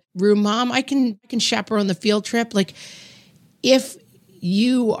be the room mom. I can chaperone the field trip. Like if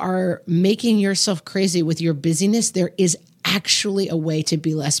you are making yourself crazy with your busyness, there is actually a way to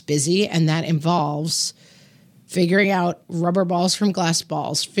be less busy. And that involves figuring out rubber balls from glass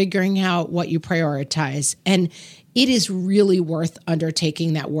balls, figuring out what you prioritize. And it is really worth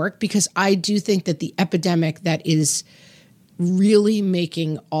undertaking that work because I do think that the epidemic that is really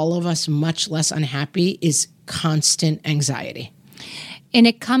making all of us much less unhappy is constant anxiety. And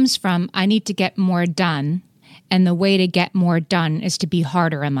it comes from, I need to get more done. And the way to get more done is to be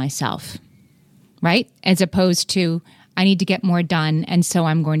harder on myself, right? As opposed to, I need to get more done, and so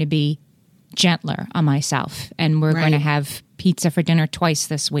I'm going to be gentler on myself. And we're going to have pizza for dinner twice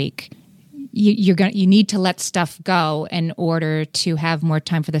this week. You need to let stuff go in order to have more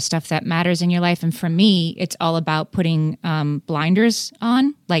time for the stuff that matters in your life. And for me, it's all about putting blinders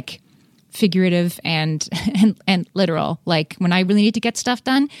on, like figurative and literal. Like when I really need to get stuff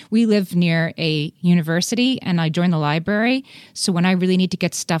done, we live near a university and I join the library. So when I really need to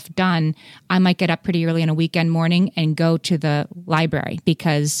get stuff done, I might get up pretty early on a weekend morning and go to the library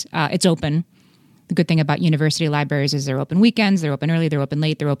because it's open. The good thing about university libraries is they're open weekends, they're open early, they're open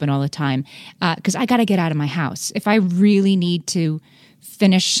late, they're open all the time. Because I got to get out of my house. If I really need to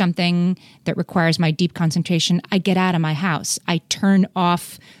finish something that requires my deep concentration, I get out of my house. I turn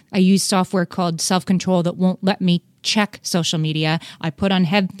off, I use software called Self-Control that won't let me check social media. I put on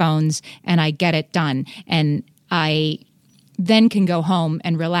headphones and I get it done. And I then can go home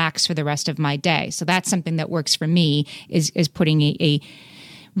and relax for the rest of my day. So that's something that works for me is putting a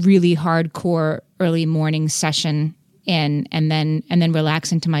really hardcore early morning session in and then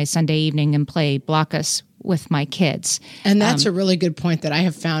relax into my Sunday evening and play Blockus with my kids. And that's a really good point that I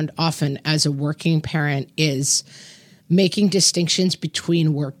have found often as a working parent is making distinctions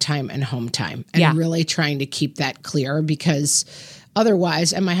between work time and home time and really trying to keep that clear because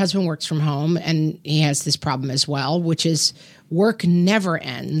otherwise, and my husband works from home and he has this problem as well, which is work never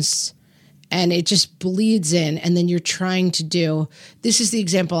ends and it just bleeds in. And then you're trying to do, this is the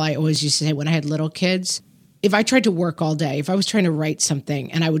example I always used to say when I had little kids. If I tried to work all day, if I was trying to write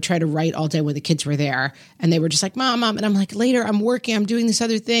something and I would try to write all day when the kids were there and they were just like, Mom, and I'm like, later, I'm working, I'm doing this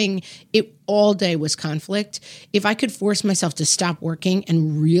other thing. It all day was conflict. If I could force myself to stop working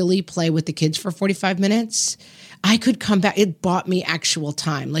and really play with the kids for 45 minutes, I could come back. It bought me actual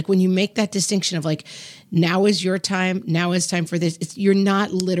time. Like when you make that distinction of like, now is your time, now is time for this. You're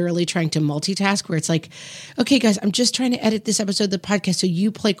not literally trying to multitask where it's like, okay, guys, I'm just trying to edit this episode of the podcast so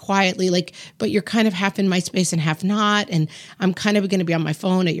you play quietly, like, but you're kind of half in my space and half not. And I'm kind of going to be on my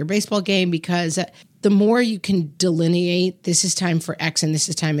phone at your baseball game because the more you can delineate this is time for X and this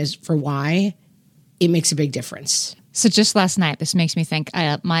is time is for Y, it makes a big difference. So just last night, this makes me think,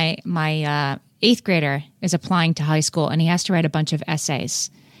 my 8th grader is applying to high school and he has to write a bunch of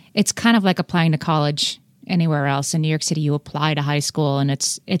essays. It's kind of like applying to college anywhere else. In New York City, you apply to high school and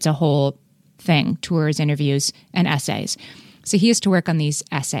it's a whole thing, tours, interviews, and essays. So he has to work on these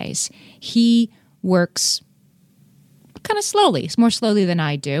essays. He works kind of slowly, more slowly than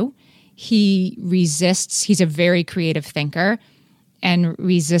I do. He resists. He's a very creative thinker and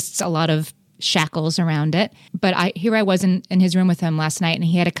resists a lot of shackles around it. But here I was in his room with him last night and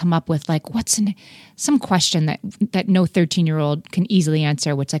he had to come up with like, some question that no 13-year-old can easily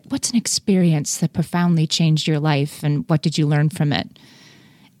answer, which like, what's an experience that profoundly changed your life and what did you learn from it?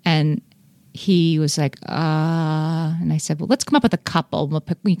 And he was like, and I said, well, let's come up with a couple.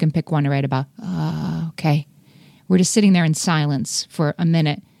 You can pick one to write about. Okay. We're just sitting there in silence for a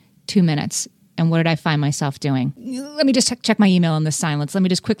minute, 2 minutes. And what did I find myself doing? Let me just check my email in the silence. Let me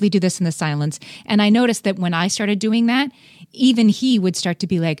just quickly do this in the silence. And I noticed that when I started doing that, even he would start to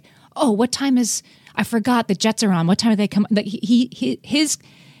be like, oh, what time is, I forgot the Jets are on. What time do they come?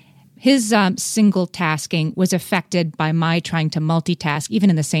 His single tasking was affected by my trying to multitask, even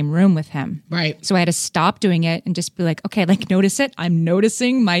in the same room with him. Right. So I had to stop doing it and just be like, okay, like notice it. I'm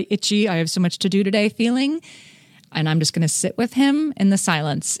noticing my itchy, I have so much to do today feeling. And I'm just going to sit with him in the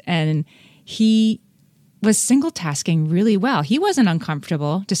silence. And he was single tasking really well. He wasn't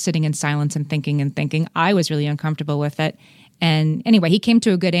uncomfortable just sitting in silence and thinking. I was really uncomfortable with it. And anyway, he came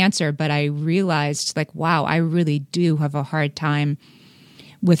to a good answer, but I realized like, wow, I really do have a hard time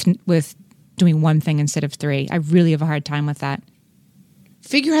with doing one thing instead of 3. I really have a hard time with that.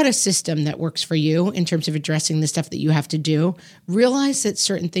 Figure out a system that works for you in terms of addressing the stuff that you have to do. Realize that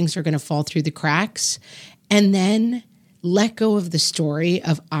certain things are going to fall through the cracks, and then let go of the story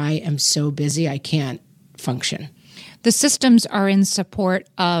of I am so busy I can't function. The systems are in support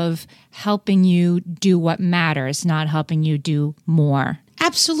of helping you do what matters, not helping you do more.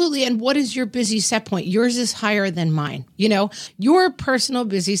 Absolutely. And what is your busy set point? Yours is higher than mine. You know, your personal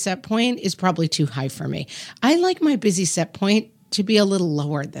busy set point is probably too high for me. I like my busy set point to be a little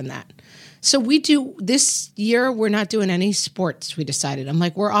lower than that. So this year, we're not doing any sports, we decided. I'm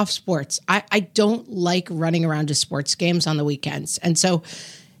like, we're off sports. I don't like running around to sports games on the weekends. And so,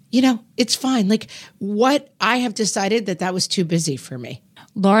 you know, it's fine. Like what I have decided that was too busy for me.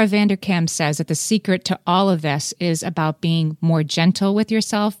 Laura Vanderkam says that the secret to all of this is about being more gentle with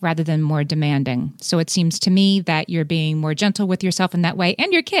yourself rather than more demanding. So it seems to me that you're being more gentle with yourself in that way,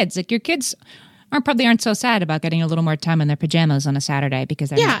 and your kids. Like, your kids aren't so sad about getting a little more time in their pajamas on a Saturday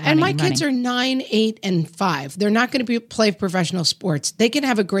because they're not and my running. kids are 9, 8, and 5. They're not going to play professional sports. They can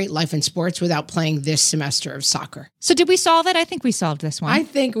have a great life in sports without playing this semester of soccer. So did we solve it? I think we solved this one. I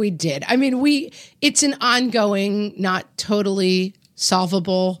think we did. I mean, it's an ongoing, not totally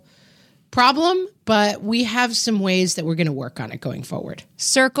solvable problem, but we have some ways that we're going to work on it going forward.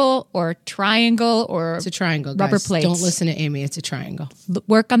 Circle or triangle or it's a triangle, rubber guys. plates. Don't listen to Amy. It's a triangle.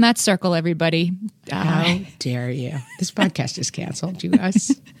 Work on that circle, everybody. How dare you? This podcast is canceled, you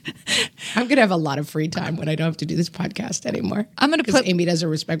guys. I'm going to have a lot of free time when I don't have to do this podcast anymore. I'm going to put Amy doesn't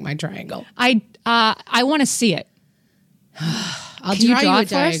respect my triangle. I want to see it. I'll Can you draw draw you a it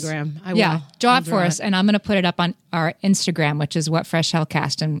for us? diagram. I Yeah, will. draw I'll it for us, and I'm going to put it up on our Instagram, which is What Fresh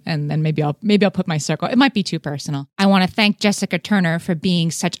Hellcast, and then maybe I'll put my circle. It might be too personal. I want to thank Jessica Turner for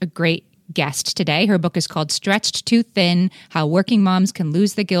being such a great guest today. Her book is called Stretched Too Thin: How Working Moms Can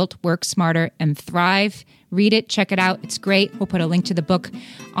Lose the Guilt, Work Smarter, and Thrive. Read it, check it out. It's great. We'll put a link to the book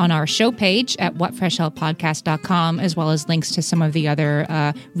on our show page at whatfreshhellpodcast.com, as well as links to some of the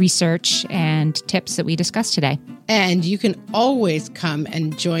other research and tips that we discussed today. And you can always come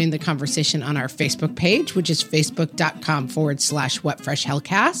and join the conversation on our Facebook page, which is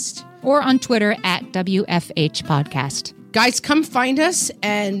facebook.com/whatfreshhellcast. Or on Twitter at WFH Podcast. Guys, come find us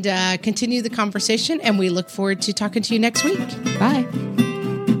and continue the conversation. And we look forward to talking to you next week. Bye.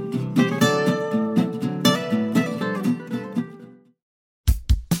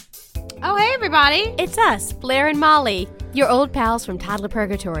 Oh, hey, everybody. It's us, Blair and Molly, your old pals from Toddler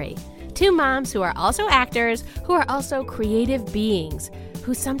Purgatory. Two moms who are also actors, who are also creative beings,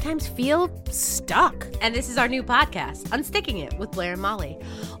 who sometimes feel stuck. And this is our new podcast, Unsticking It with Blair and Molly.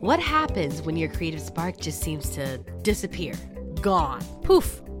 What happens when your creative spark just seems to disappear? Gone.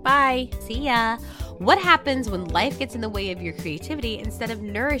 Poof. Bye. See ya. What happens when life gets in the way of your creativity instead of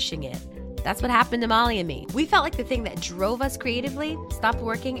nourishing it? That's what happened to Molly and me. We felt like the thing that drove us creatively stopped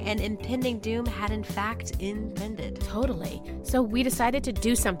working, and impending doom had in fact impended. Totally. So we decided to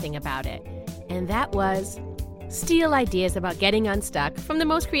do something about it. And that was steal ideas about getting unstuck from the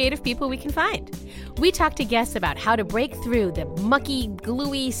most creative people we can find. We talk to guests about how to break through the mucky,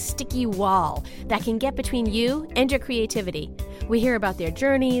 gluey, sticky wall that can get between you and your creativity. We hear about their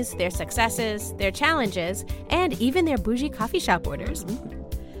journeys, their successes, their challenges, and even their bougie coffee shop orders.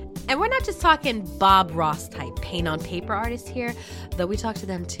 And we're not just talking Bob Ross type paint on paper artists here, though we talk to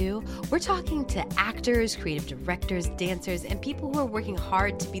them too. We're talking to actors, creative directors, dancers, and people who are working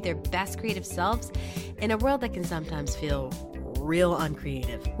hard to be their best creative selves in a world that can sometimes feel real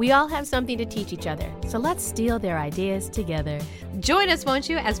uncreative. We all have something to teach each other, so let's steal their ideas together. Join us, won't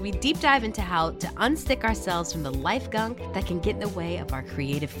you, as we deep dive into how to unstick ourselves from the life gunk that can get in the way of our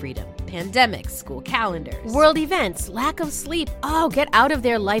creative freedom. Pandemics, school calendars, world events, lack of sleep. Oh, get out of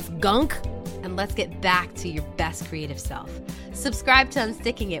their life gunk. And let's get back to your best creative self. Subscribe to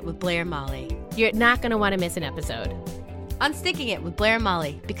Unsticking It with Blair and Molly. You're not going to want to miss an episode. Unsticking It with Blair and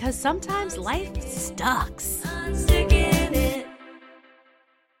Molly, because sometimes life sucks. Unsticking it.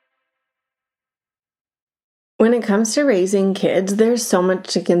 When it comes to raising kids, there's so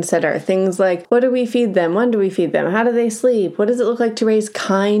much to consider. Things like, what do we feed them? When do we feed them? How do they sleep? What does it look like to raise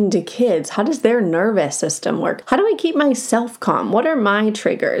kind kids? How does their nervous system work? How do I keep myself calm? What are my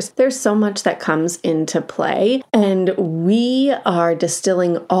triggers? There's so much that comes into play, and we are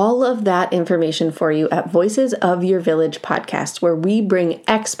distilling all of that information for you at Voices of Your Village podcast, where we bring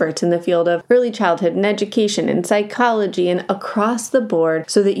experts in the field of early childhood and education and psychology and across the board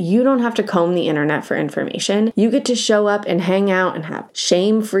so that you don't have to comb the internet for information. You get to show up and hang out and have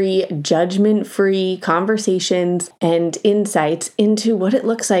shame-free, judgment-free conversations and insights into what it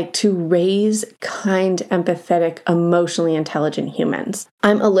looks like to raise kind, empathetic, emotionally intelligent humans.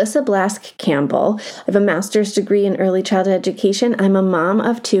 I'm Alyssa Blask Campbell. I have a master's degree in early childhood education. I'm a mom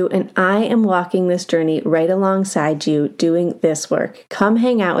of 2, and I am walking this journey right alongside you doing this work. Come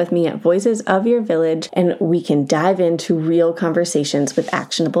hang out with me at Voices of Your Village, and we can dive into real conversations with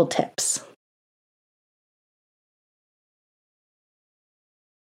actionable tips.